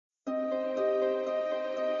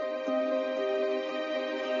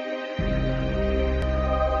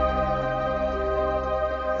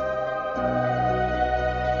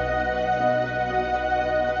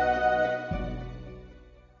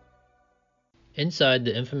Inside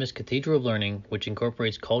the infamous Cathedral of Learning, which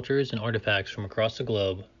incorporates cultures and artifacts from across the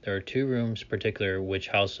globe, there are two rooms in particular which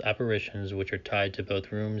house apparitions which are tied to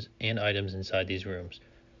both rooms and items inside these rooms.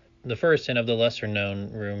 The first and of the lesser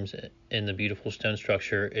known rooms in the beautiful stone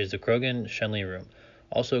structure is the Croghan Shenley Room,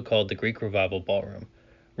 also called the Greek Revival Ballroom.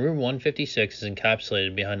 Room 156 is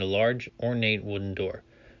encapsulated behind a large, ornate wooden door.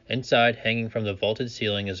 Inside, hanging from the vaulted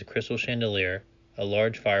ceiling, is a crystal chandelier, a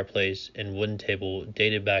large fireplace, and wooden table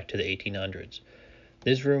dated back to the 1800s.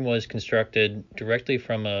 This room was constructed directly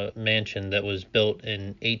from a mansion that was built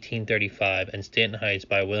in 1835 in Stanton Heights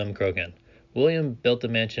by William Croghan. William built the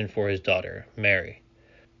mansion for his daughter, Mary.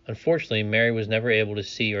 Unfortunately, Mary was never able to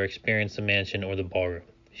see or experience the mansion or the ballroom.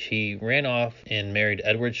 She ran off and married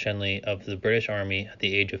Edward Shenley of the British Army at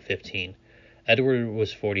the age of 15. Edward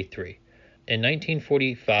was 43. In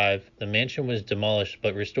 1945, the mansion was demolished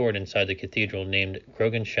but restored inside the cathedral named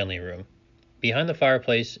Croghan Shenley Room. Behind the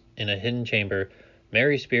fireplace, in a hidden chamber,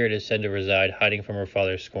 Mary's spirit is said to reside, hiding from her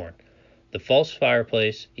father's scorn. The false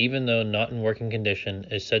fireplace, even though not in working condition,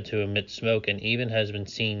 is said to emit smoke and even has been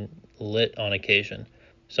seen lit on occasion.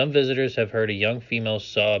 Some visitors have heard a young female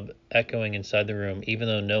sob echoing inside the room even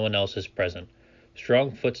though no one else is present.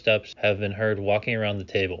 Strong footsteps have been heard walking around the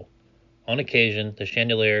table. On occasion, the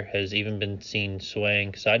chandelier has even been seen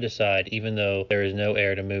swaying side to side even though there is no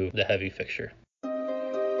air to move the heavy fixture.